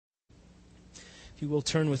If you will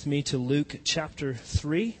turn with me to Luke chapter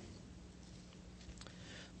 3.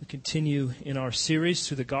 We continue in our series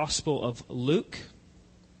through the Gospel of Luke.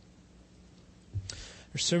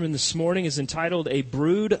 Our sermon this morning is entitled, A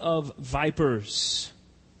Brood of Vipers.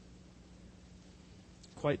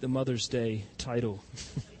 Quite the Mother's Day title.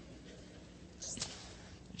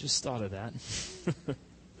 I just thought of that.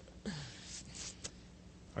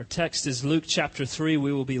 Our text is Luke chapter 3.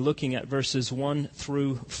 We will be looking at verses 1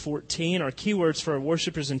 through 14. Our keywords for our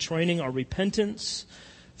worshipers in training are repentance,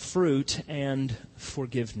 fruit, and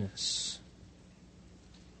forgiveness.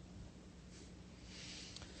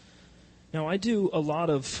 Now, I do a lot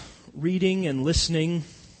of reading and listening,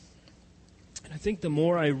 and I think the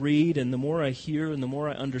more I read and the more I hear and the more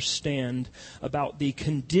I understand about the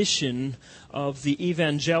condition of the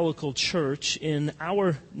evangelical church in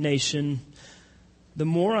our nation, the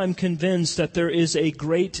more I'm convinced that there is a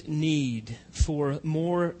great need for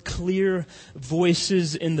more clear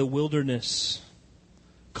voices in the wilderness,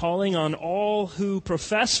 calling on all who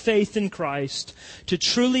profess faith in Christ to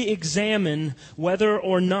truly examine whether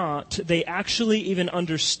or not they actually even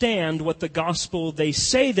understand what the gospel they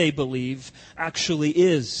say they believe actually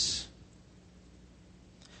is.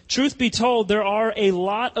 Truth be told, there are a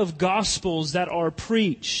lot of gospels that are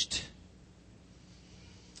preached,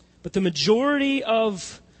 but the majority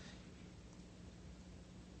of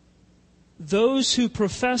those who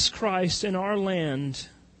profess Christ in our land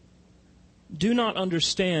do not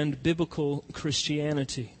understand biblical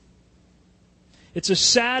Christianity. It's a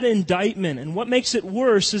sad indictment, and what makes it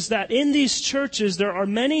worse is that in these churches there are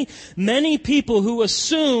many, many people who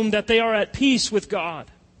assume that they are at peace with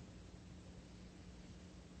God.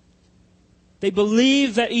 They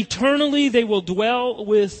believe that eternally they will dwell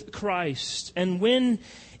with Christ, and when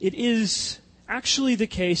it is actually the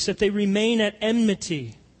case that they remain at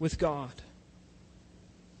enmity with God.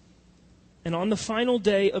 And on the final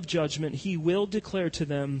day of judgment, He will declare to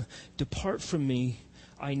them, "Depart from me,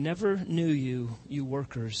 I never knew you, you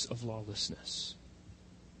workers of lawlessness."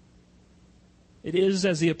 It is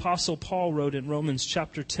as the Apostle Paul wrote in Romans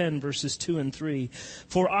chapter 10, verses 2 and 3,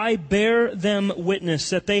 "For I bear them witness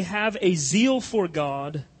that they have a zeal for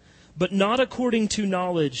God, but not according to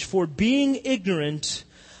knowledge, for being ignorant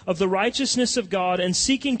of the righteousness of God and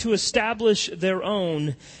seeking to establish their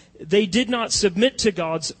own, they did not submit to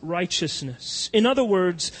God's righteousness." In other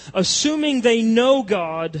words, assuming they know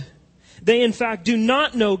God, they in fact do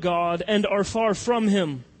not know God and are far from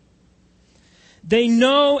Him. They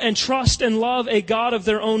know and trust and love a God of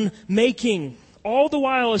their own making, all the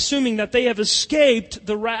while assuming that they have escaped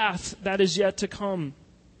the wrath that is yet to come.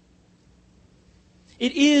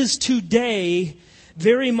 It is today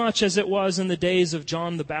very much as it was in the days of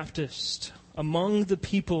John the Baptist among the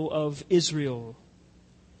people of Israel.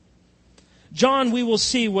 John, we will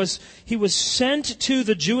see, he was sent to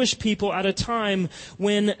the Jewish people at a time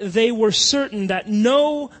when they were certain that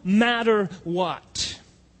no matter what,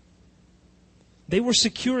 they were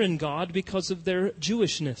secure in God because of their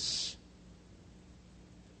Jewishness.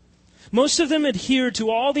 Most of them adhered to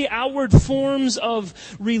all the outward forms of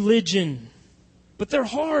religion, but their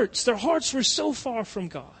hearts were so far from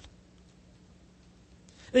God.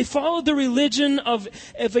 They followed the religion of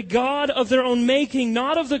a God of their own making,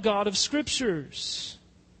 not of the God of Scriptures.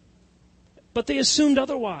 But they assumed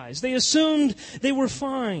otherwise. They assumed they were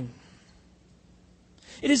fine.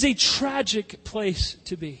 It is a tragic place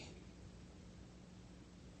to be.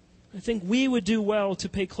 I think we would do well to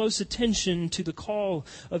pay close attention to the call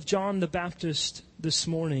of John the Baptist this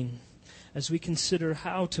morning as we consider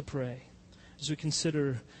how to pray, as we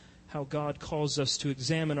consider how God calls us to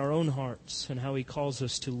examine our own hearts and how He calls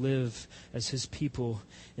us to live as His people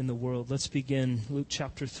in the world. Let's begin Luke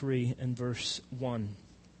chapter 3 and verse 1.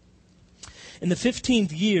 In the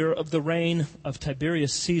 15th year of the reign of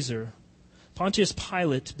Tiberius Caesar, Pontius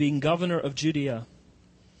Pilate being governor of Judea,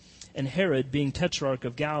 and Herod being tetrarch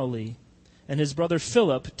of Galilee, and his brother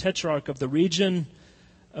Philip, tetrarch of the region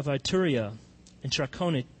of Iturea and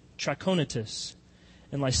Trachonitis,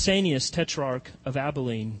 and Lysanias, tetrarch of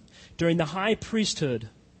Abilene, during the high priesthood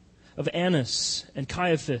of Annas and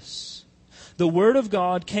Caiaphas, the word of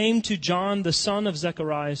God came to John, the son of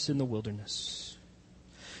Zacharias, in the wilderness.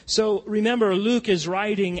 So remember, Luke is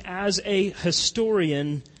writing as a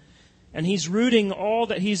historian, and he's rooting all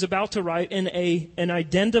that he's about to write in an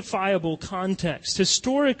identifiable context.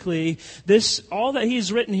 Historically, all that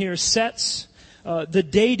he's written here sets the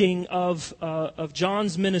dating of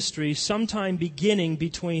John's ministry sometime beginning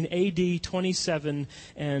between A.D. 27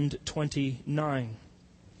 and 29.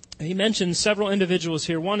 He mentions several individuals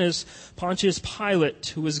here. One is Pontius Pilate,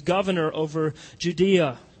 who was governor over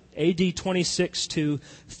Judea. AD 26 to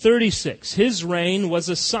 36. His reign was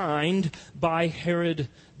assigned by Herod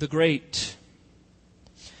the Great.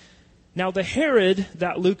 Now, the Herod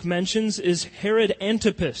that Luke mentions is Herod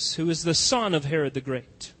Antipas, who is the son of Herod the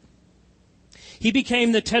Great. He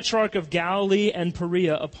became the tetrarch of Galilee and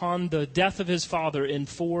Perea upon the death of his father in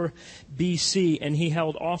 4 BC, and he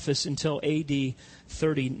held office until AD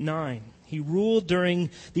 39. He ruled during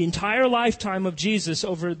the entire lifetime of Jesus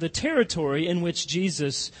over the territory in which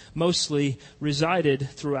Jesus mostly resided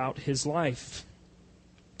throughout his life.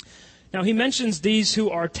 Now, he mentions these who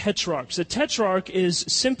are tetrarchs. A tetrarch is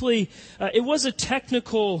simply, it was a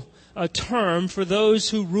technical term for those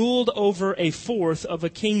who ruled over a fourth of a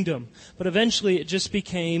kingdom. But eventually it just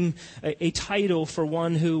became a title for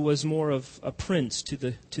one who was more of a prince to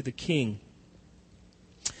the king.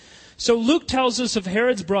 So Luke tells us of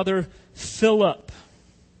Herod's brother, Philip.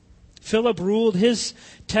 Philip ruled his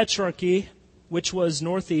tetrarchy, which was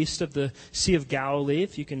northeast of the Sea of Galilee,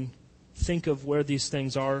 if you can think of where these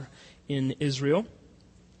things are in Israel.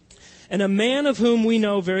 And a man of whom we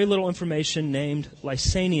know very little information named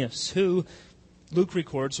Lysanias, who Luke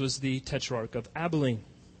records was the tetrarch of Abilene.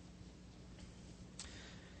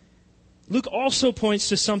 Luke also points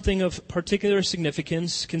to something of particular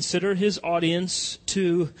significance. Consider his audience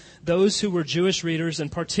to those who were Jewish readers, and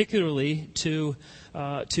particularly to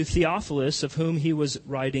Theophilus, of whom he was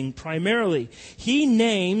writing primarily. He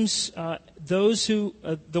names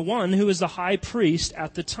the one who is the high priest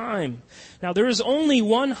at the time. Now, there is only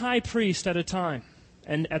one high priest at a time,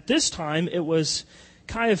 and at this time it was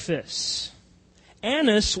Caiaphas.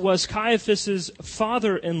 Annas was Caiaphas's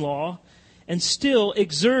father-in-law, and still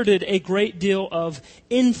exerted a great deal of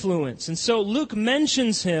influence. And so Luke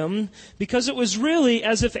mentions him because it was really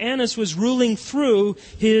as if Annas was ruling through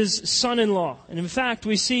his son-in-law. And in fact,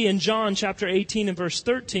 we see in John chapter 18 and verse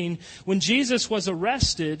 13, when Jesus was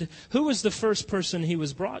arrested, who was the first person he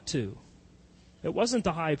was brought to? It wasn't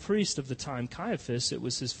the high priest of the time, Caiaphas. It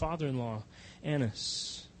was his father-in-law,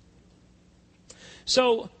 Annas.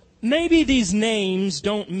 So maybe these names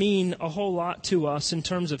don't mean a whole lot to us in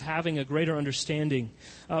terms of having a greater understanding.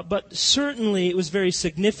 But certainly it was very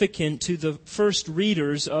significant to the first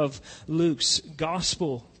readers of Luke's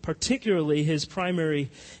gospel, particularly his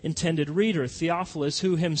primary intended reader, Theophilus,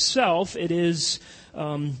 who himself, it is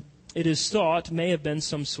thought, may have been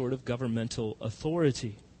some sort of governmental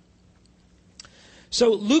authority.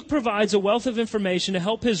 So Luke provides a wealth of information to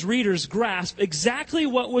help his readers grasp exactly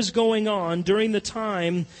what was going on during the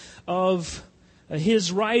time of his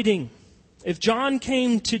writing. If John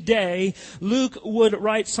came today, Luke would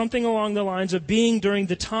write something along the lines of being during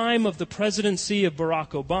the time of the presidency of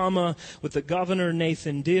Barack Obama with the governor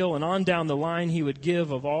Nathan Deal, and on down the line he would give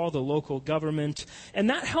of all the local government. And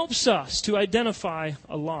that helps us to identify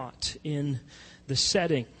a lot in the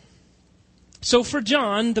setting. So for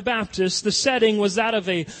John the Baptist, the setting was that of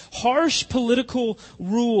a harsh political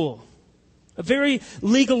rule, a very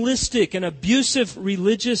legalistic and abusive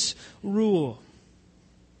religious rule.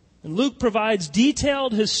 And Luke provides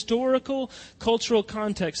detailed historical, cultural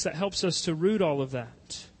context that helps us to root all of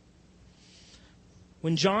that.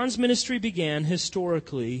 When John's ministry began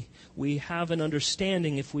historically, we have an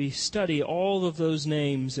understanding, if we study all of those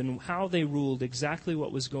names and how they ruled, exactly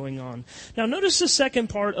what was going on. Now notice the second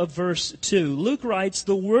part of verse 2. Luke writes,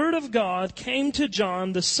 "The word of God came to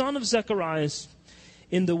John, the son of Zechariah,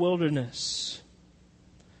 in the wilderness."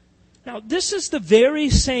 Now this is the very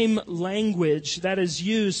same language that is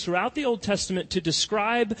used throughout the Old Testament to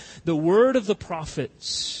describe the word of the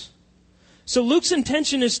prophets. So Luke's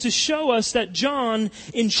intention is to show us that John,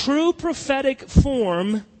 in true prophetic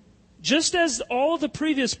form, just as all the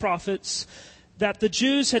previous prophets that the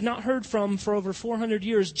Jews had not heard from for over 400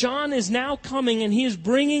 years, John is now coming and he is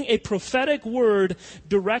bringing a prophetic word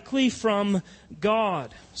directly from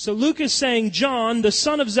God. So Luke is saying John, the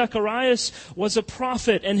son of Zechariah, was a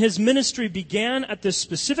prophet, and his ministry began at this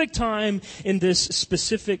specific time in this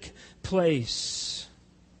specific place.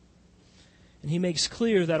 And he makes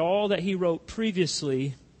clear that all that he wrote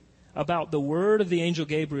previously about the word of the angel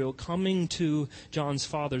Gabriel coming to John's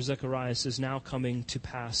father, Zechariah, is now coming to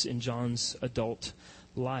pass in John's adult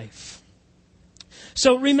life.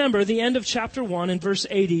 So remember, the end of chapter 1 in verse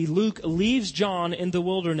 80, Luke leaves John in the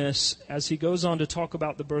wilderness as he goes on to talk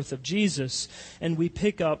about the birth of Jesus, and we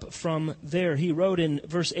pick up from there. He wrote in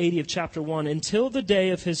verse 80 of chapter 1, "Until the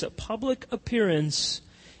day of his public appearance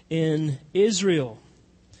in Israel."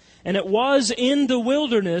 And it was in the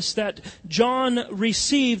wilderness that John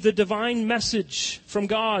received the divine message from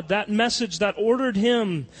God, that message that ordered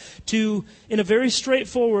him to, in a very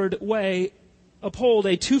straightforward way, uphold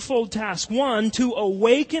a twofold task. One, to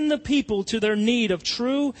awaken the people to their need of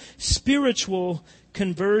true spiritual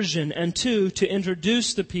conversion. And two, to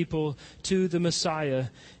introduce the people to the Messiah,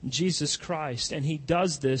 Jesus Christ. And he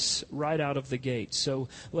does this right out of the gate. So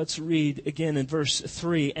let's read again in verse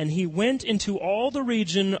 3. And he went into all the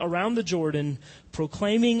region around the Jordan,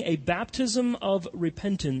 proclaiming a baptism of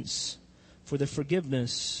repentance for the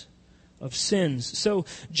forgiveness of sins. So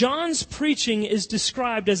John's preaching is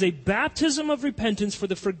described as a baptism of repentance for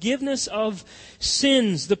the forgiveness of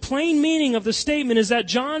sins. The plain meaning of the statement is that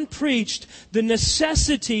John preached the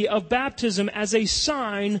necessity of baptism as a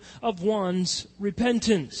sign of one's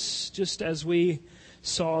repentance, just as we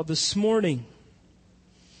saw this morning.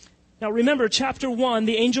 Now remember, chapter 1,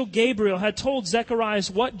 the angel Gabriel had told Zechariah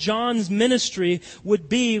what John's ministry would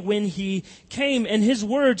be when he came, and his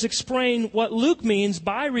words explain what Luke means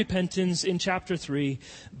by repentance in chapter 3,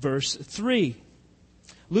 verse 3.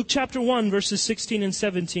 Luke chapter 1, verses 16 and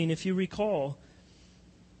 17, if you recall,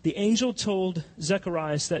 the angel told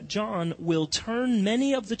Zechariah that John will turn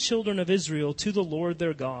many of the children of Israel to the Lord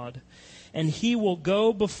their God, and he will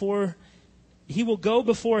go before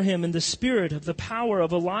him in the spirit of the power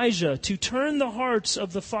of Elijah to turn the hearts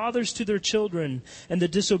of the fathers to their children and the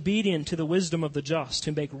disobedient to the wisdom of the just,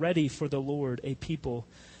 to make ready for the Lord a people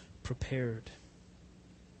prepared.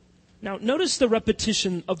 Now, notice the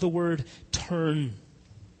repetition of the word turn.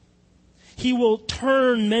 He will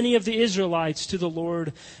turn many of the Israelites to the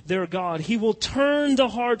Lord their God. He will turn the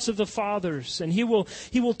hearts of the fathers, and he will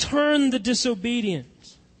turn the disobedient.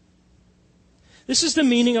 This is the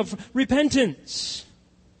meaning of repentance.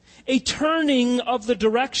 A turning of the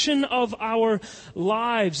direction of our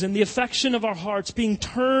lives and the affection of our hearts, being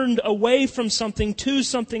turned away from something to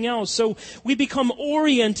something else. So we become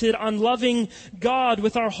oriented on loving God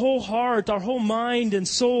with our whole heart, our whole mind and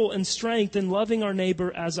soul and strength, and loving our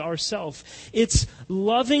neighbor as ourselves. It's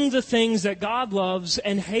loving the things that God loves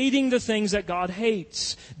and hating the things that God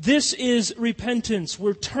hates. This is repentance.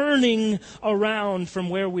 We're turning around from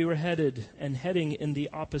where we were headed and heading in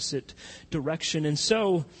the opposite direction. And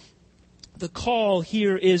so the call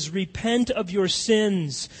here is repent of your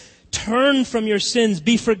sins, turn from your sins,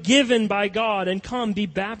 be forgiven by God, and come be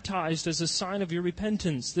baptized as a sign of your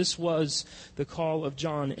repentance. This was the call of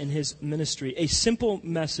John in his ministry. A simple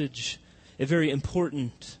message, a very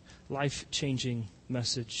important, life-changing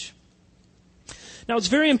message. Now, it's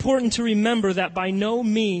very important to remember that by no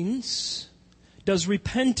means does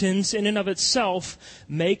repentance in and of itself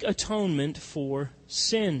make atonement for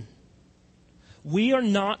sin. We are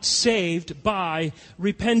not saved by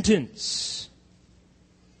repentance.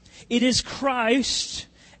 It is Christ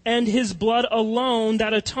and His blood alone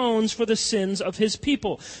that atones for the sins of His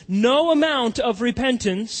people. No amount of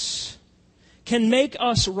repentance can make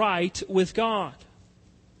us right with God.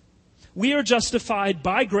 We are justified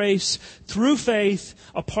by grace through faith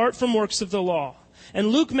apart from works of the law. And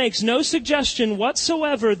Luke makes no suggestion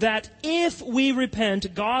whatsoever that if we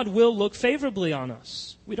repent, God will look favorably on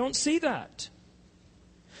us. We don't see that.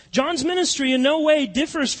 John's ministry in no way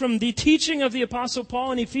differs from the teaching of the Apostle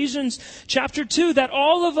Paul in Ephesians chapter 2, that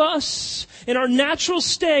all of us in our natural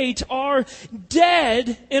state are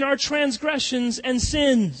dead in our transgressions and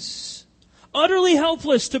sins, utterly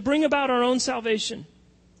helpless to bring about our own salvation.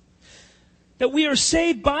 That we are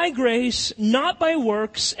saved by grace, not by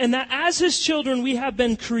works, and that as His children we have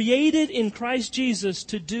been created in Christ Jesus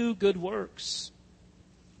to do good works.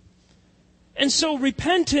 And so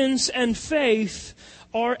repentance and faith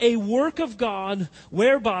are a work of God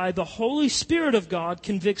whereby the Holy Spirit of God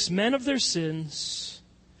convicts men of their sins,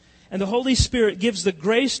 and the Holy Spirit gives the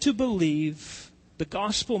grace to believe the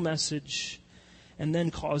gospel message and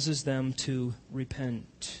then causes them to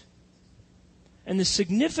repent. And the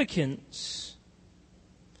significance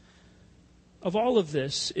of all of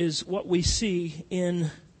this is what we see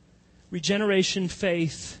in regeneration,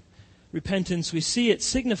 faith, repentance. We see it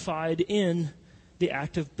signified in the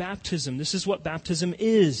act of baptism. This is what baptism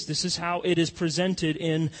is. This is how it is presented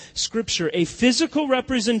in Scripture. A physical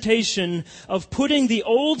representation of putting the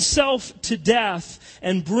old self to death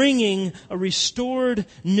and bringing a restored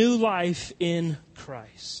new life in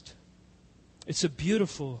Christ. It's a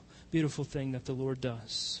beautiful, beautiful thing that the Lord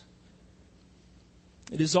does.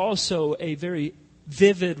 It is also a very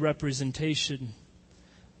vivid representation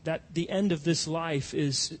that the end of this life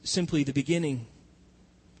is simply the beginning.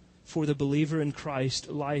 For the believer in Christ,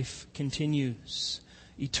 life continues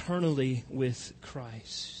eternally with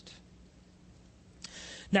Christ.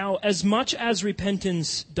 Now, as much as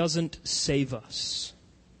repentance doesn't save us,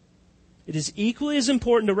 It is equally as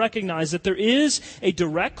important to recognize that there is a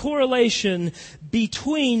direct correlation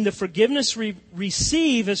between the forgiveness we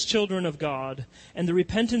receive as children of God and the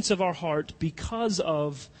repentance of our heart because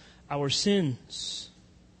of our sins.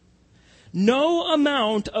 No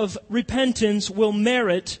amount of repentance will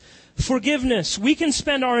merit forgiveness. We can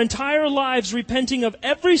spend our entire lives repenting of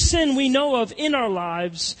every sin we know of in our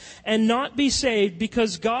lives and not be saved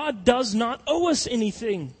because God does not owe us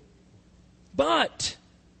anything. But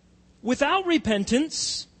without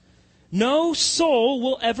repentance, no soul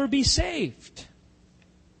will ever be saved.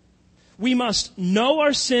 We must know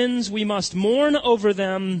our sins. We must mourn over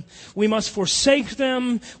them. We must forsake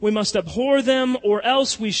them. We must abhor them, or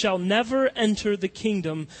else we shall never enter the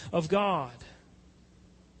kingdom of God.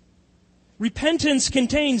 Repentance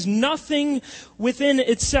contains nothing within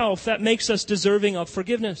itself that makes us deserving of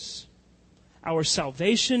forgiveness. Our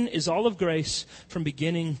salvation is all of grace from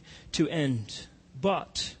beginning to end.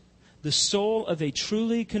 But the soul of a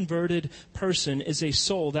truly converted person is a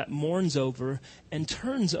soul that mourns over and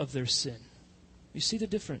turns of their sin. You see the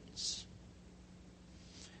difference?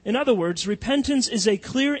 In other words, repentance is a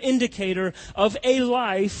clear indicator of a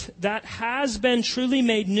life that has been truly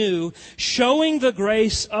made new, showing the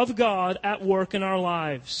grace of God at work in our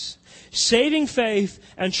lives. Saving faith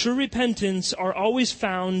and true repentance are always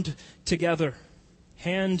found together,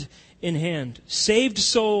 hand in hand. Saved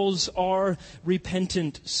souls are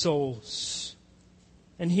repentant souls.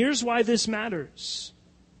 And here's why this matters.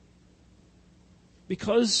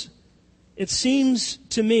 Because it seems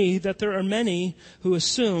to me that there are many who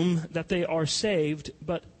assume that they are saved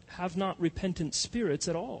but have not repentant spirits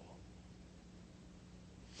at all.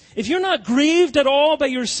 If you're not grieved at all by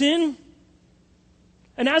your sin,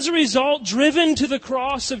 and as a result driven to the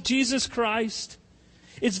cross of Jesus Christ,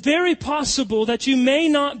 it's very possible that you may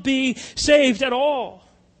not be saved at all.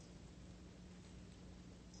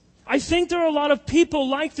 I think there are a lot of people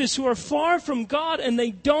like this who are far from God and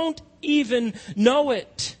they don't even know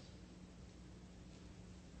it.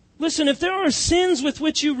 Listen, if there are sins with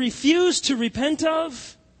which you refuse to repent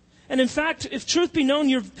of, and in fact, if truth be known,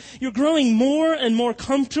 you're growing more and more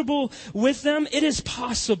comfortable with them, it is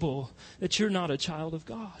possible that you're not a child of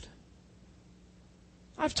God.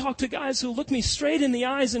 I've talked to guys who look me straight in the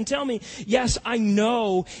eyes and tell me, yes, I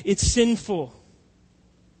know it's sinful.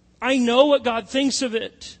 I know what God thinks of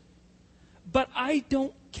it. But I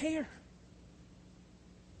don't care.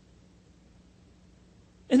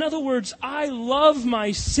 In other words, I love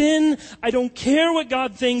my sin. I don't care what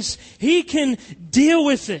God thinks. He can deal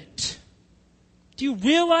with it. Do you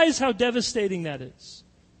realize how devastating that is?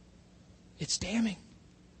 It's damning.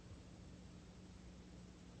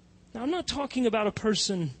 Now, I'm not talking about a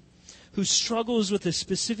person who struggles with a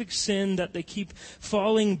specific sin that they keep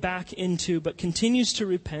falling back into, but continues to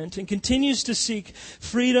repent and continues to seek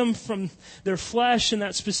freedom from their flesh in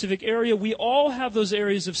that specific area. We all have those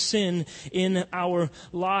areas of sin in our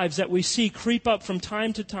lives that we see creep up from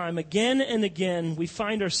time to time. Again and again, we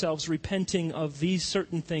find ourselves repenting of these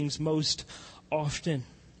certain things most often.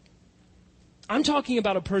 I'm talking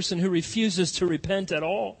about a person who refuses to repent at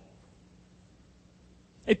all.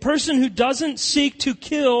 A person who doesn't seek to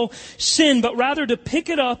kill sin, but rather to pick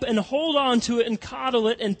it up and hold on to it and coddle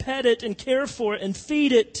it and pet it and care for it and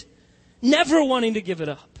feed it, never wanting to give it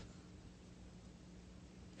up.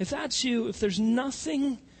 If that's you, if there's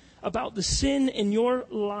nothing about the sin in your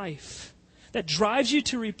life that drives you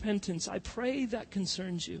to repentance, I pray that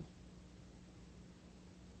concerns you.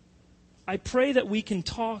 I pray that we can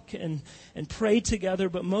talk and pray together,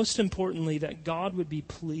 but most importantly, that God would be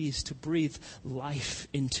pleased to breathe life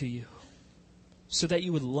into you so that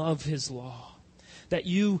you would love His law, that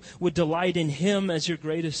you would delight in Him as your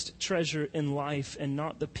greatest treasure in life and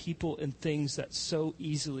not the people and things that so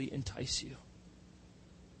easily entice you.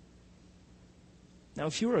 Now,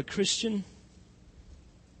 if you are a Christian,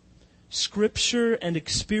 Scripture and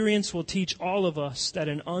experience will teach all of us that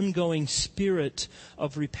an ongoing spirit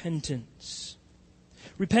of repentance.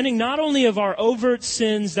 Repenting not only of our overt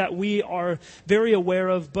sins that we are very aware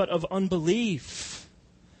of, but of unbelief,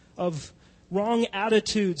 of wrong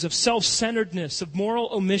attitudes, of self-centeredness, of moral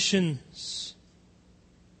omissions.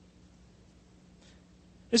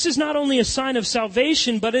 This is not only a sign of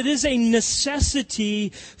salvation, but it is a necessity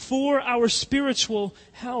for our spiritual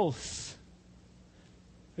health.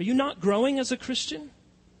 Are you not growing as a Christian?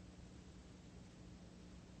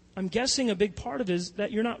 I'm guessing a big part of it is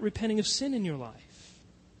that you're not repenting of sin in your life.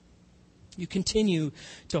 You continue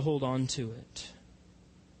to hold on to it.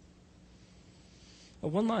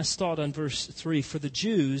 One last thought on verse 3. For the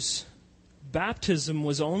Jews, baptism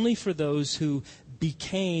was only for those who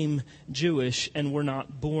became Jewish and were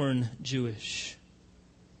not born Jewish.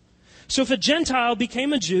 So if a Gentile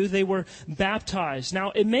became a Jew, they were baptized.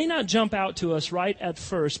 Now, it may not jump out to us right at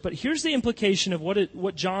first, but here's the implication of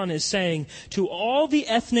what John is saying to all the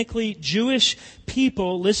ethnically Jewish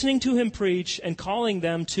people listening to him preach and calling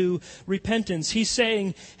them to repentance. He's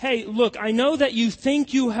saying, hey, look, I know that you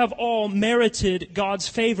think you have all merited God's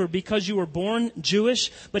favor because you were born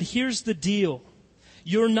Jewish, but here's the deal.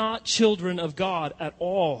 You're not children of God at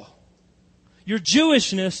all. Your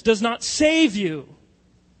Jewishness does not save you.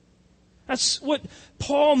 That's what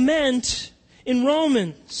Paul meant in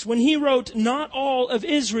Romans when he wrote, not all of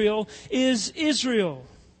Israel is Israel.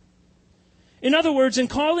 In other words, in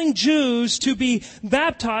calling Jews to be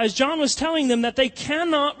baptized, John was telling them that they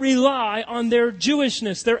cannot rely on their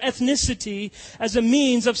Jewishness, their ethnicity, as a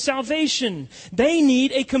means of salvation. They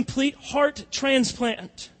need a complete heart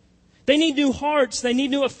transplant. They need new hearts. They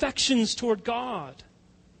need new affections toward God.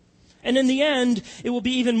 And in the end, it will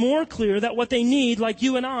be even more clear that what they need, like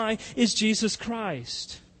you and I, is Jesus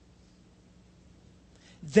Christ.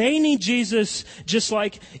 They need Jesus just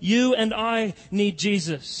like you and I need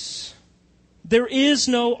Jesus. There is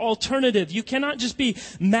no alternative. You cannot just be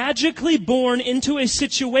magically born into a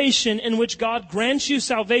situation in which God grants you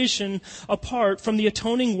salvation apart from the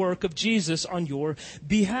atoning work of Jesus on your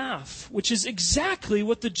behalf, which is exactly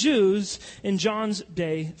what the Jews in John's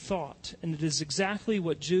day thought. And it is exactly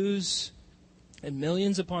what Jews and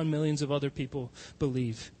millions upon millions of other people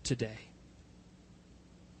believe today.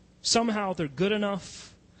 Somehow they're good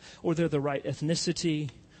enough, or they're the right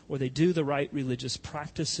ethnicity, or they do the right religious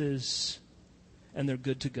practices, and they're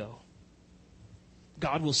good to go.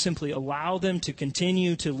 God will simply allow them to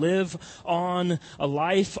continue to live on a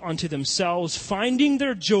life unto themselves, finding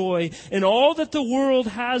their joy in all that the world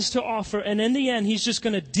has to offer. And in the end, He's just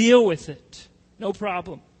going to deal with it. No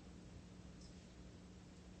problem.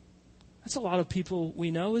 That's a lot of people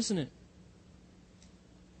we know, isn't it?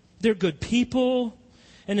 They're good people.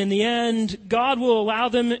 And in the end, God will allow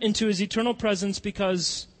them into His eternal presence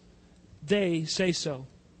because they say so.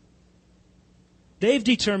 They've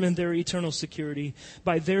determined their eternal security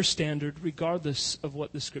by their standard, regardless of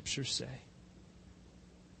what the Scriptures say.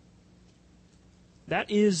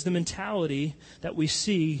 That is the mentality that we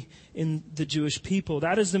see in the Jewish people.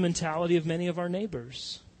 That is the mentality of many of our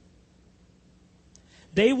neighbors.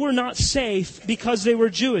 They were not safe because they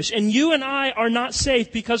were Jewish. And you and I are not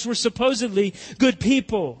safe because we're supposedly good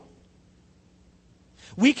people.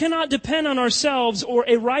 We cannot depend on ourselves or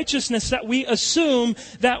a righteousness that we assume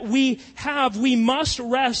that we have. We must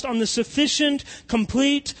rest on the sufficient,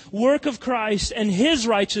 complete work of Christ and His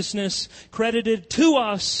righteousness credited to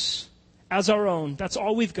us as our own. That's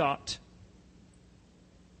all we've got.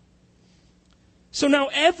 So now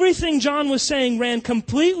everything John was saying ran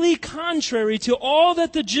completely contrary to all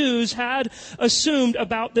that the Jews had assumed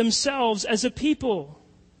about themselves as a people.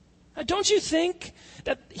 Now, don't you think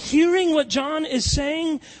that hearing what John is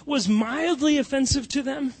saying was mildly offensive to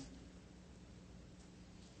them?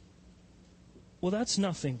 Well, that's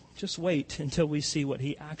nothing. Just wait until we see what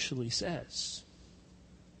he actually says.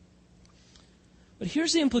 But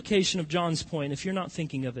here's the implication of John's point, if you're not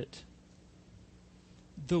thinking of it.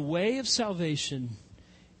 The way of salvation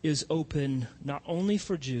is open not only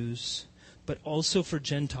for Jews, but also for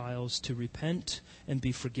Gentiles to repent and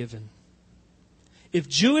be forgiven. If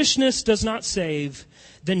Jewishness does not save,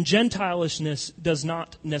 then Gentilishness does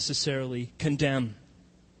not necessarily condemn.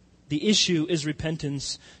 The issue is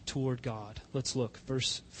repentance toward God. Let's look,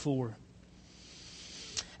 verse 4.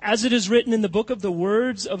 As it is written in the book of the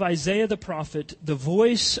words of Isaiah the prophet, the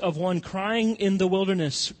voice of one crying in the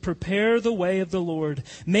wilderness, prepare the way of the Lord,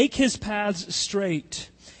 make His paths straight.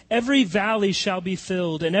 Every valley shall be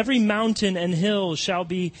filled, and every mountain and hill shall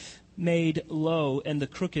be made low, and the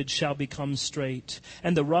crooked shall become straight,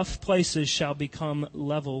 and the rough places shall become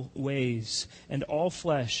level ways, and all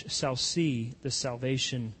flesh shall see the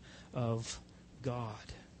salvation of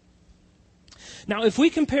God. Now, if we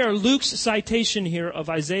compare Luke's citation here of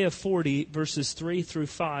Isaiah 40, verses 3 through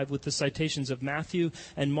 5, with the citations of Matthew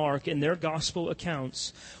and Mark in their gospel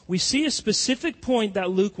accounts, we see a specific point that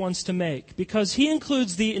Luke wants to make, because he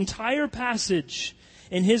includes the entire passage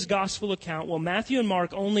in his gospel account, while Matthew and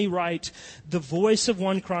Mark only write, the voice of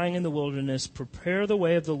one crying in the wilderness, prepare the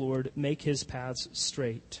way of the Lord, make His paths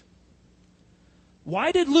straight.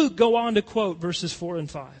 Why did Luke go on to quote verses 4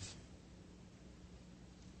 and 5?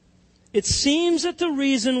 It seems that the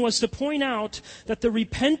reason was to point out that the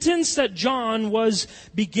repentance that John was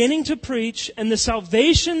beginning to preach and the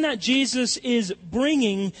salvation that Jesus is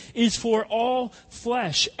bringing is for all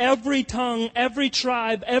flesh, every tongue, every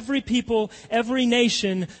tribe, every people, every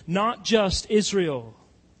nation, not just Israel.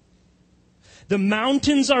 The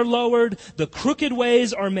mountains are lowered, the crooked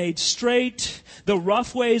ways are made straight, the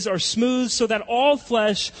rough ways are smooth, so that all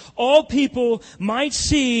flesh, all people might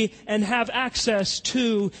see and have access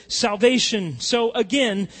to salvation. So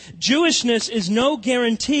again, Jewishness is no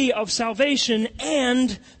guarantee of salvation,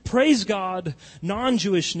 and, praise God,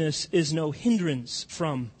 non-Jewishness is no hindrance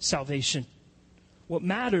from salvation. What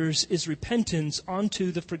matters is repentance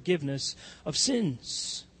unto the forgiveness of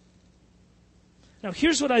sins. Now,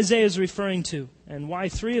 here's what Isaiah is referring to, and why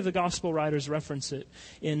 3 of the gospel writers reference it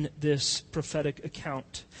in this prophetic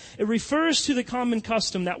account. It refers to the common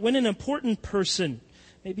custom that when an important person,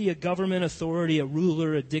 maybe a government authority, a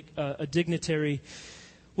ruler, a dignitary,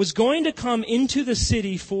 was going to come into the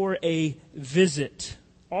city for a visit,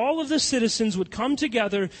 all of the citizens would come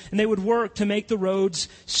together and they would work to make the roads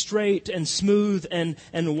straight and smooth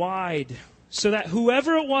and wide, so that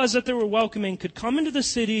whoever it was that they were welcoming could come into the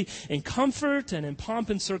city in comfort and in pomp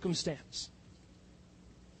and circumstance.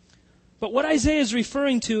 But what Isaiah is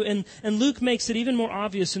referring to, and Luke makes it even more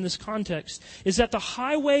obvious in this context, is that the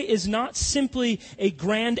highway is not simply a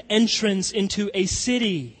grand entrance into a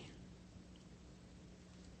city.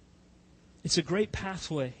 It's a great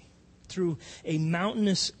pathway through a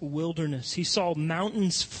mountainous wilderness. He saw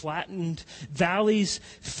mountains flattened, valleys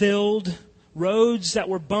filled, roads that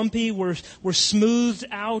were bumpy were smoothed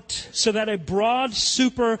out so that a broad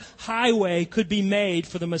super highway could be made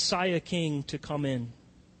for the Messiah King to come in.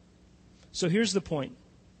 So here's the point.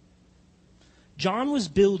 John was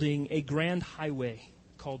building a grand highway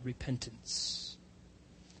called repentance.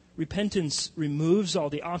 Repentance removes all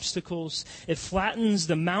the obstacles. It flattens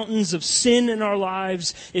the mountains of sin in our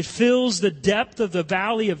lives. It fills the depth of the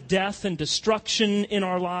valley of death and destruction in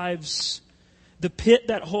our lives. The pit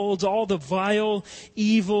that holds all the vile,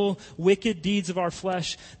 evil, wicked deeds of our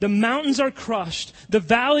flesh. The mountains are crushed. The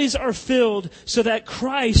valleys are filled so that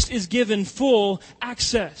Christ is given full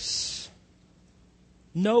access.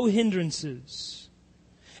 No hindrances.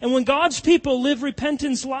 And when God's people live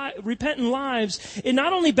repentant lives, it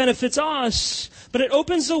not only benefits us, but it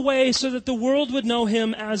opens the way so that the world would know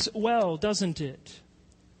Him as well, doesn't it?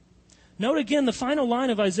 Note again the final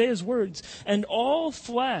line of Isaiah's words. And all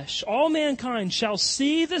flesh, all mankind shall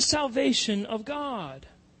see the salvation of God.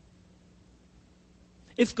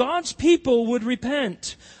 If God's people would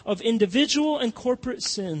repent of individual and corporate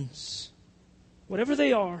sins, whatever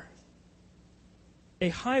they are, a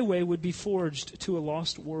highway would be forged to a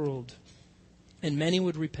lost world, and many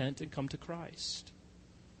would repent and come to Christ.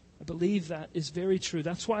 I believe that is very true.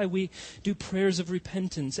 That's why we do prayers of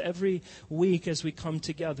repentance every week as we come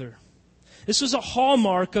together. This was a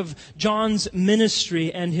hallmark of John's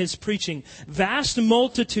ministry and his preaching. Vast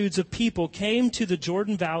multitudes of people came to the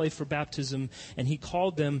Jordan Valley for baptism, and he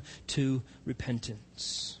called them to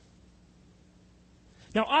repentance.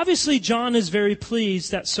 Now, obviously, John is very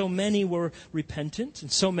pleased that so many were repentant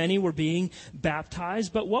and so many were being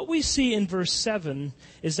baptized. But what we see in verse 7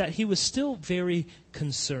 is that he was still very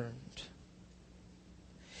concerned.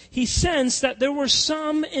 He sensed that there were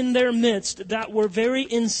some in their midst that were very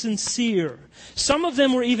insincere. Some of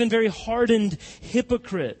them were even very hardened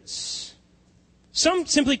hypocrites. Some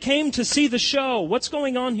simply came to see the show. What's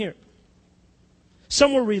going on here?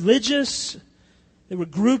 Some were religious. They were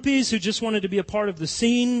groupies who just wanted to be a part of the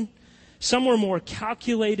scene. Some were more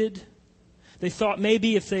calculated. They thought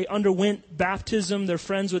maybe if they underwent baptism, their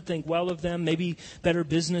friends would think well of them, maybe better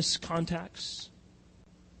business contacts.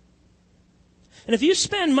 And if you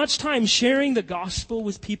spend much time sharing the gospel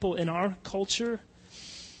with people in our culture,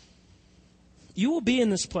 you will be in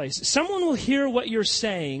this place. Someone will hear what you're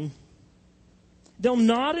saying. They'll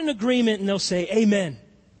nod in agreement and they'll say, Amen.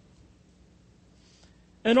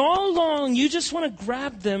 And all along, you just want to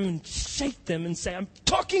grab them and shake them and say, I'm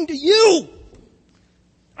talking to you.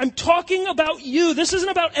 I'm talking about you. This isn't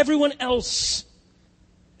about everyone else.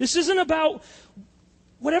 This isn't about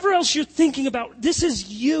whatever else you're thinking about. This is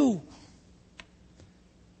you.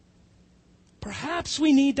 Perhaps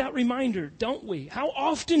we need that reminder, don't we? How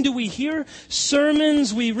often do we hear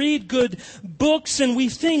sermons, we read good books, and we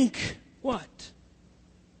think, what?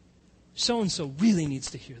 So-and-so really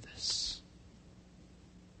needs to hear this.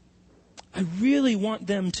 I really want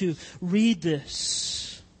them to read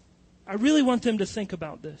this. I really want them to think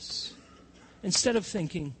about this. Instead of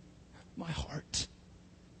thinking, my heart,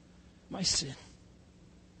 my sin.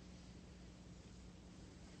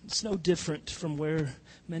 It's no different from where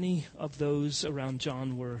many of those around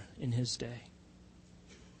John were in his day.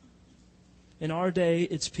 In our day,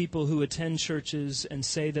 it's people who attend churches and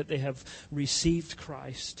say that they have received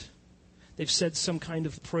Christ. They've said some kind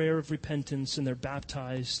of prayer of repentance and they're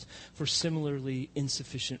baptized for similarly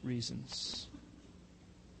insufficient reasons.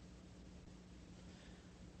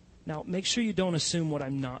 Now, make sure you don't assume what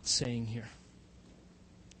I'm not saying here.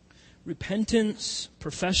 Repentance,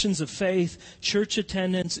 professions of faith, church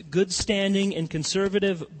attendance, good standing in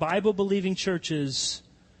conservative, Bible-believing churches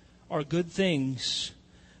are good things,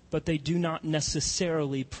 but they do not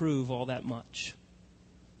necessarily prove all that much.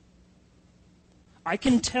 I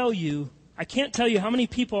can't tell you how many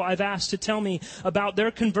people I've asked to tell me about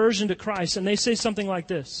their conversion to Christ, and they say something like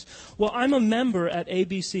this: well, I'm a member at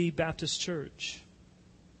ABC Baptist Church.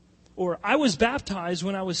 Or, I was baptized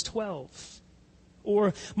when I was 12.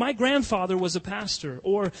 Or, my grandfather was a pastor.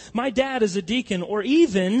 Or, my dad is a deacon. Or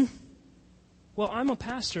even, well, I'm a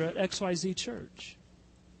pastor at XYZ Church.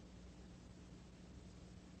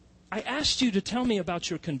 I asked you to tell me about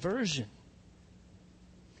your conversion.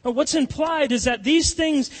 But what's implied is that these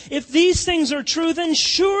things, if these things are true, then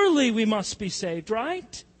surely we must be saved,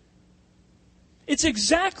 right? It's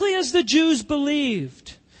exactly as the Jews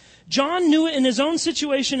believed. John knew it in his own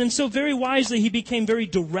situation, and so very wisely he became very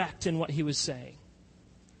direct in what he was saying.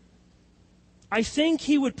 I think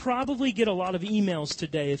he would probably get a lot of emails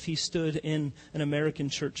today if he stood in an American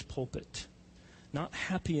church pulpit. Not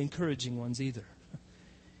happy, encouraging ones either.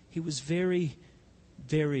 He was very,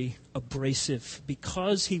 very abrasive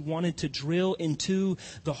because he wanted to drill into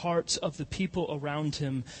the hearts of the people around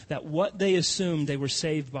him that what they assumed they were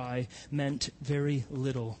saved by meant very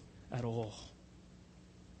little at all.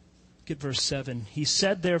 Look at verse 7. He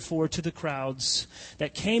said, therefore, to the crowds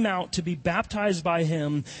that came out to be baptized by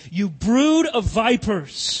him, "You brood of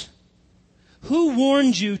vipers, who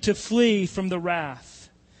warned you to flee from the wrath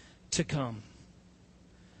to come?"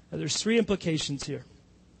 Now, there's three implications here.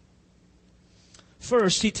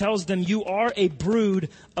 First, he tells them, you are a brood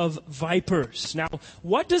of vipers. Now,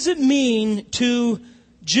 what does it mean to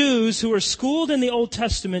Jews who are schooled in the Old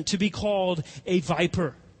Testament to be called a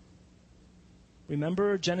viper?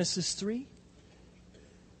 Remember Genesis 3?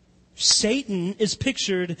 Satan is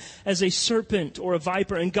pictured as a serpent or a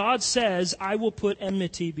viper, and God says, I will put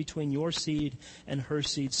enmity between your seed and her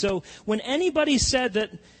seed. So when anybody said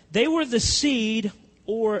that they were the seed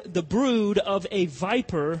or the brood of a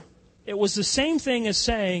viper, it was the same thing as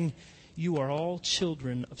saying, you are all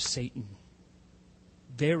children of Satan.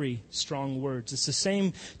 Very strong words. It's the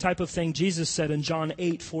same type of thing Jesus said in John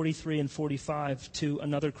 8:43 and 45 to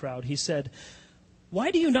another crowd. He said, why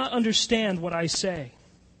do you not understand what I say?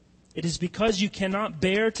 It is because you cannot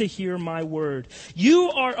bear to hear my word. You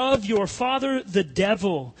are of your father the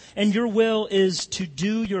devil, and your will is to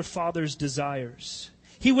do your father's desires.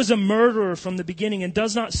 He was a murderer from the beginning and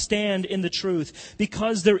does not stand in the truth,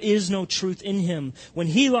 because there is no truth in him. When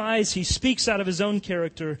he lies, he speaks out of his own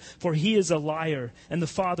character, for he is a liar and the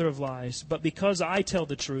father of lies. But because I tell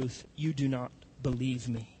the truth, you do not believe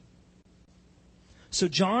me. So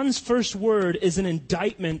John's first word is an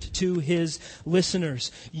indictment to his listeners.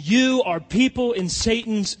 You are people in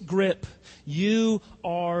Satan's grip. You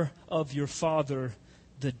are of your father,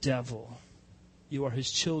 the devil. You are his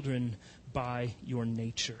children by your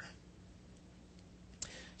nature.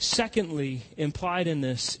 Secondly, implied in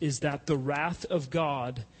this is that the wrath of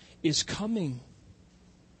God is coming.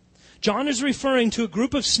 John is referring to a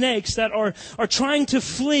group of snakes that are trying to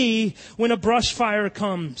flee when a brush fire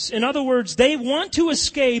comes. In other words, they want to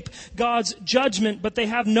escape God's judgment, but they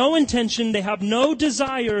have no intention, they have no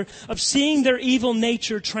desire of seeing their evil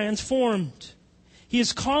nature transformed. He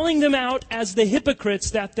is calling them out as the hypocrites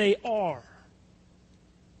that they are.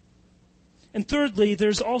 And thirdly,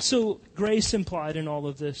 there's also grace implied in all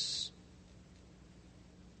of this.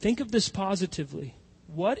 Think of this positively.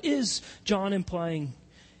 What is John implying?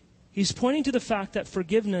 He's pointing to the fact that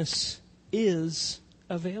forgiveness is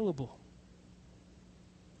available.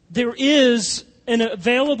 There is an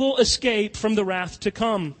available escape from the wrath to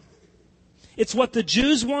come. It's what the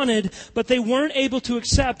Jews wanted, but they weren't able to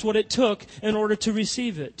accept what it took in order to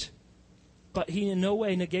receive it. But he in no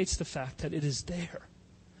way negates the fact that it is there.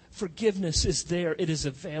 Forgiveness is there. It is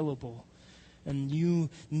available. And you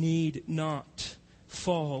need not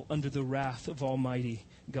fall under the wrath of Almighty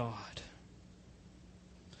God.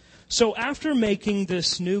 So after making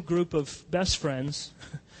this new group of best friends,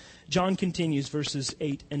 John continues verses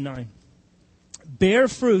 8 and 9. Bear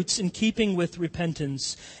fruits in keeping with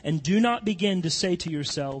repentance, and do not begin to say to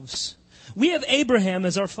yourselves, we have Abraham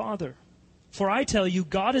as our father. For I tell you,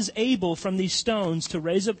 God is able from these stones to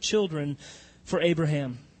raise up children for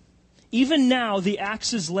Abraham. Even now the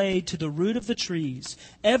axe is laid to the root of the trees.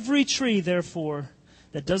 Every tree, therefore,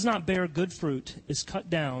 that does not bear good fruit is cut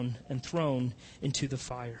down and thrown into the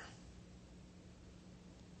fire.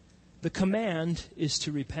 The command is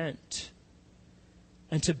to repent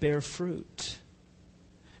and to bear fruit.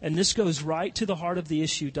 And this goes right to the heart of the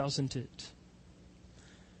issue, doesn't it?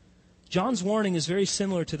 John's warning is very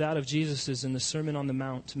similar to that of Jesus' in the Sermon on the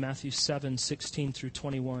Mount, Matthew 7:16 through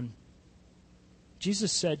 21.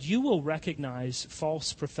 Jesus said, "You will recognize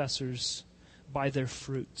false professors by their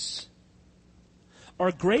fruits.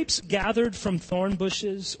 Are grapes gathered from thorn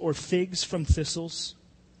bushes or figs from thistles?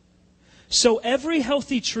 So every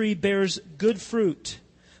healthy tree bears good fruit,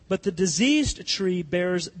 but the diseased tree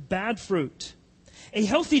bears bad fruit. A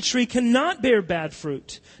healthy tree cannot bear bad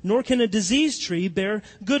fruit, nor can a diseased tree bear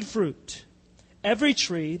good fruit. Every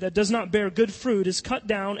tree that does not bear good fruit is cut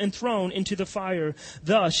down and thrown into the fire.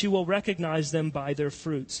 Thus you will recognize them by their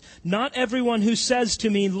fruits. Not everyone who says to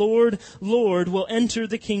me, 'Lord, Lord,' will enter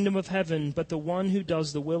the kingdom of heaven, but the one who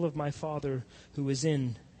does the will of my Father who is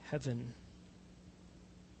in heaven."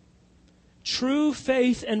 True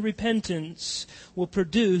faith and repentance will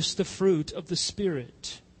produce the fruit of the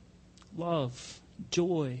Spirit: love,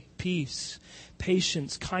 joy, peace,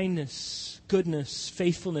 patience, kindness, goodness,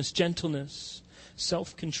 faithfulness, gentleness,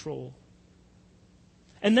 self-control.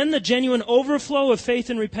 And then the genuine overflow of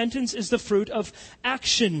faith and repentance is the fruit of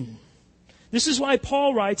action. This is why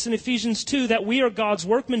Paul writes in Ephesians 2 that we are God's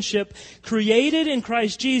workmanship, created in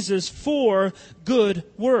Christ Jesus for good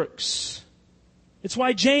works. It's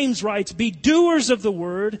why James writes, "Be doers of the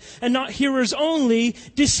word and not hearers only,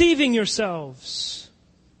 deceiving yourselves."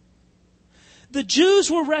 The Jews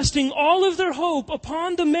were resting all of their hope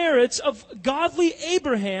upon the merits of godly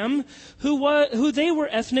Abraham, who they were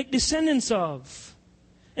ethnic descendants of.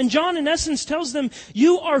 And John, in essence, tells them,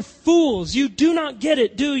 "You are fools. You do not get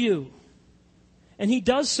it, do you?" And he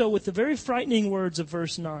does so with the very frightening words of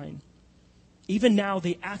verse 9. "Even now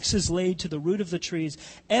the axe is laid to the root of the trees.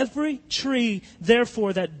 Every tree,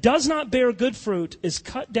 therefore, that does not bear good fruit is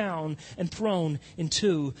cut down and thrown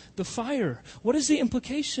into the fire." What is the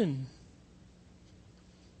implication?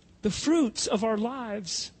 The fruits of our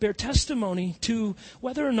lives bear testimony to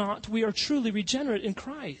whether or not we are truly regenerate in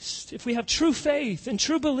Christ. If we have true faith and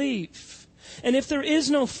true belief, and if there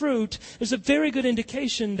is no fruit, there's a very good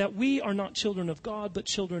indication that we are not children of God, but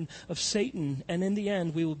children of Satan. And in the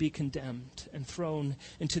end, we will be condemned and thrown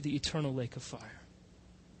into the eternal lake of fire.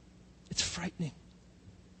 It's frightening.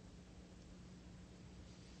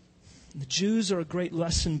 The Jews are a great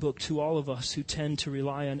lesson book to all of us who tend to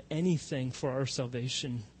rely on anything for our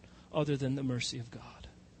salvation other than the mercy of God.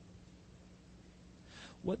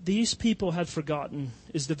 What these people had forgotten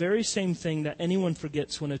is the very same thing that anyone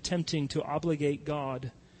forgets when attempting to obligate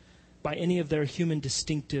God by any of their human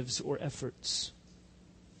distinctives or efforts.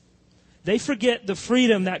 They forget the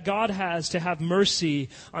freedom that God has to have mercy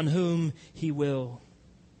on whom He will.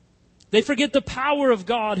 They forget the power of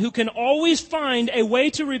God, who can always find a way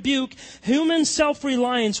to rebuke human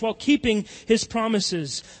self-reliance while keeping His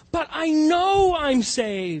promises. "But I know I'm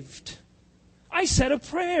saved. I said a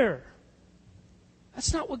prayer."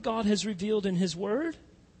 That's not what God has revealed in His Word.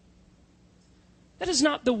 That is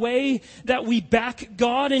not the way that we back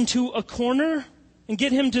God into a corner and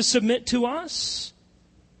get Him to submit to us.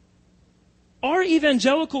 Our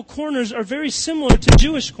evangelical corners are very similar to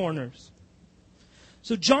Jewish corners.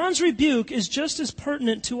 So John's rebuke is just as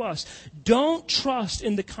pertinent to us. Don't trust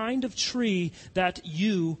in the kind of tree that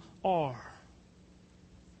you are.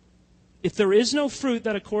 If there is no fruit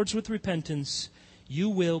that accords with repentance, you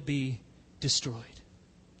will be destroyed.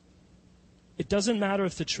 It doesn't matter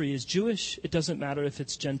if the tree is Jewish. It doesn't matter if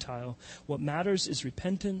it's Gentile. What matters is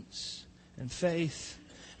repentance and faith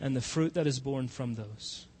and the fruit that is born from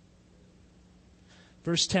those.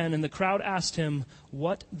 Verse 10, "And the crowd asked him,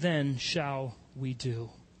 'What then shall we do?'"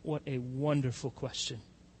 What a wonderful question.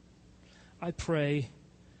 I pray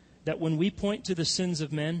that when we point to the sins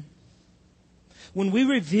of men, when we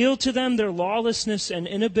reveal to them their lawlessness and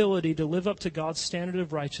inability to live up to God's standard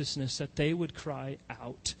of righteousness, that they would cry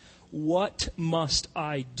out, "What must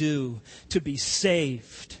I do to be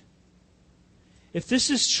saved?" If this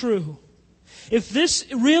is true, if this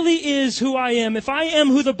really is who I am, if I am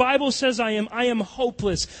who the Bible says I am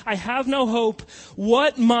hopeless. I have no hope.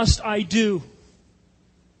 What must I do?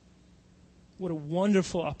 What a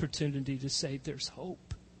wonderful opportunity to say there's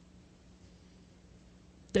hope.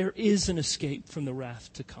 There is an escape from the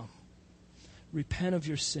wrath to come. Repent of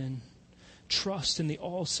your sin. Trust in the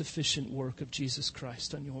all-sufficient work of Jesus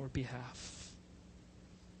Christ on your behalf.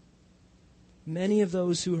 Many of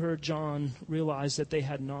those who heard John realized that they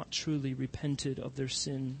had not truly repented of their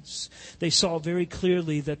sins. They saw very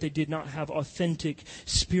clearly that they did not have authentic,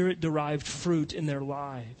 Spirit-derived fruit in their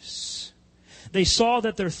lives. They saw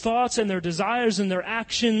that their thoughts and their desires and their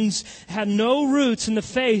actions had no roots in the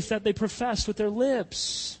faith that they professed with their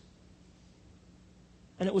lips.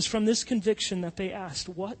 And it was from this conviction that they asked,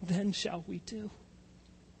 "What then shall we do?"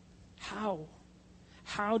 How?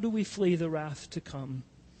 How do we flee the wrath to come?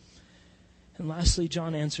 And lastly,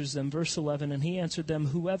 John answers them, verse 11, and he answered them,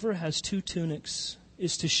 whoever has 2 tunics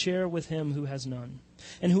is to share with him who has none,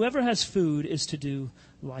 and whoever has food is to do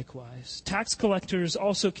likewise. Tax collectors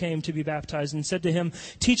also came to be baptized and said to him,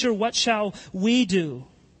 Teacher, what shall we do?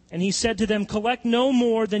 And he said to them, collect no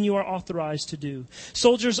more than you are authorized to do.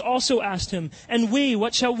 Soldiers also asked him, and we,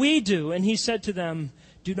 what shall we do? And he said to them,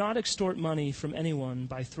 do not extort money from anyone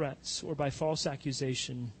by threats or by false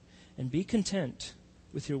accusation, and be content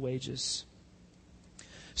with your wages.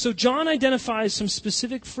 So John identifies some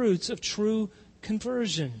specific fruits of true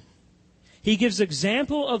conversion. He gives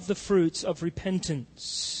example of the fruits of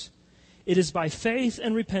repentance. It is by faith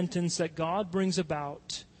and repentance that God brings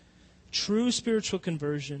about true spiritual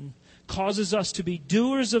conversion, causes us to be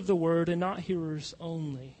doers of the word and not hearers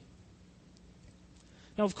only.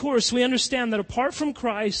 Now, of course, we understand that apart from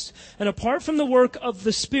Christ and apart from the work of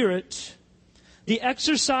the Spirit, the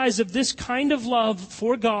exercise of this kind of love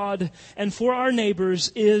for God and for our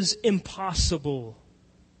neighbors is impossible.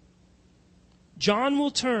 John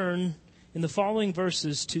will turn in the following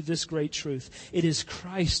verses to this great truth. It is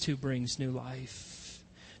Christ who brings new life,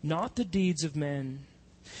 not the deeds of men.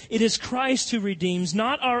 It is Christ who redeems,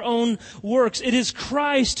 not our own works. It is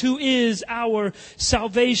Christ who is our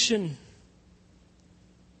salvation.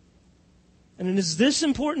 And it is this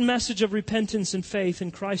important message of repentance and faith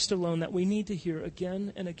in Christ alone that we need to hear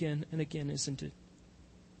again and again and again, isn't it?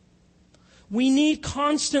 We need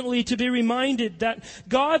constantly to be reminded that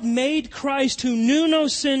God made Christ, who knew no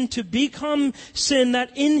sin, to become sin,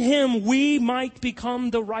 that in Him we might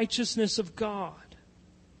become the righteousness of God.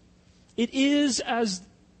 It is, as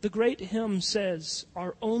the great hymn says,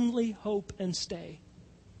 our only hope and stay.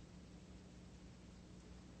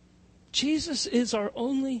 Jesus is our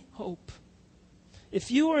only hope. If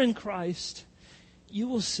you are in Christ, you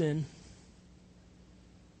will sin.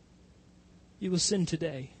 You will sin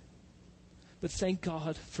today. But thank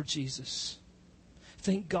God for Jesus.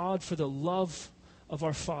 Thank God for the love of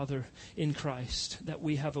our Father in Christ, that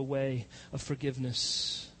we have a way of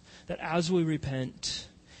forgiveness. That as we repent,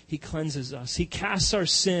 He cleanses us. He casts our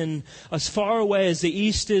sin as far away as the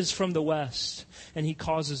east is from the west. And He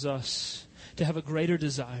causes us to have a greater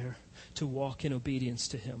desire to walk in obedience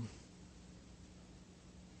to Him.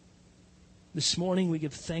 This morning we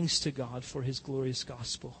give thanks to God for His glorious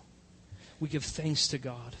gospel. We give thanks to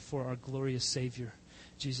God for our glorious Savior,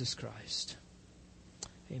 Jesus Christ.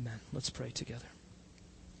 Amen. Let's pray together.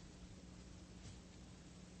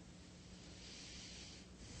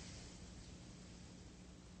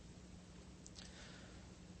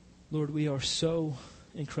 Lord, we are so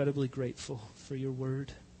incredibly grateful for your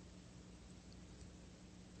word.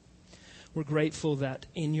 We're grateful that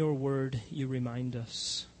in your word you remind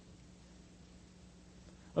us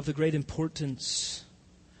of the great importance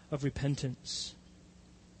of repentance.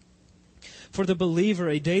 For the believer,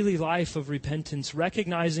 a daily life of repentance,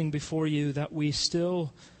 recognizing before you that we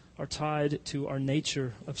still are tied to our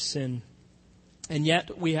nature of sin. And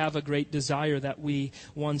yet we have a great desire that we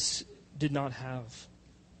once did not have.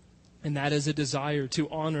 And that is a desire to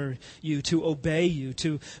honor you, to obey you,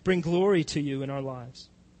 to bring glory to you in our lives.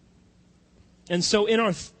 And so in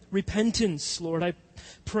our repentance, Lord, I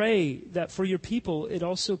pray that for your people it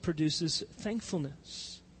also produces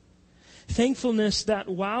thankfulness. Thankfulness that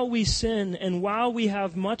while we sin and while we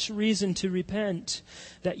have much reason to repent,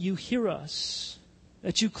 that you hear us,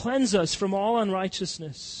 that you cleanse us from all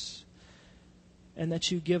unrighteousness, and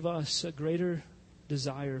that you give us a greater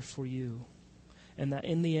desire for you. And that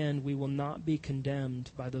in the end we will not be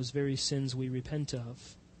condemned by those very sins we repent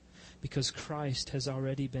of, because Christ has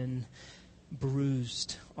already been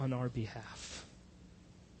bruised on our behalf.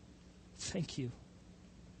 Thank you.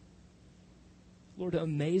 Lord,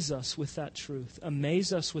 amaze us with that truth.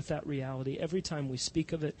 Amaze us with that reality every time we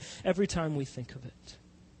speak of it, every time we think of it.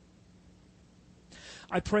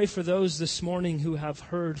 I pray for those this morning who have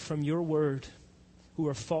heard from your word, who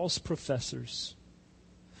are false professors,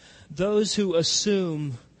 those who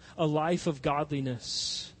assume a life of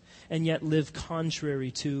godliness and yet live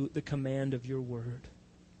contrary to the command of your word.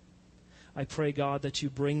 I pray, God, that you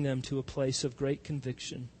bring them to a place of great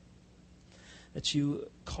conviction, that you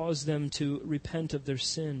cause them to repent of their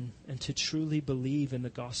sin and to truly believe in the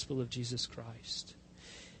gospel of Jesus Christ.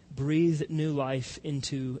 Breathe new life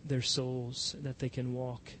into their souls, that they can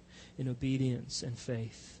walk in obedience and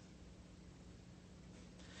faith.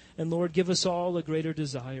 And Lord, give us all a greater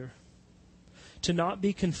desire to not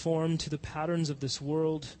be conformed to the patterns of this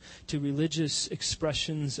world, to religious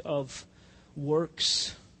expressions of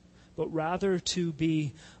works, but rather to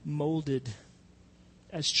be molded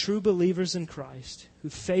as true believers in Christ, who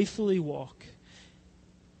faithfully walk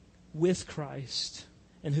with Christ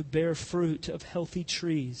and who bear fruit of healthy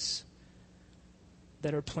trees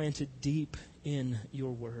that are planted deep in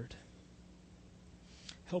your word.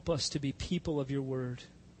 Help us to be people of your word,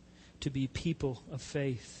 to be people of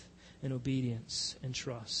faith and obedience and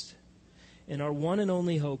trust in our one and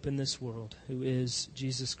only hope in this world, who is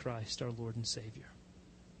Jesus Christ, our Lord and Savior.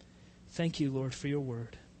 Thank you, Lord, for your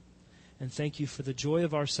word. And thank you for the joy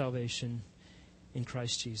of our salvation in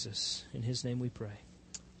Christ Jesus. In his name we pray.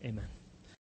 Amen.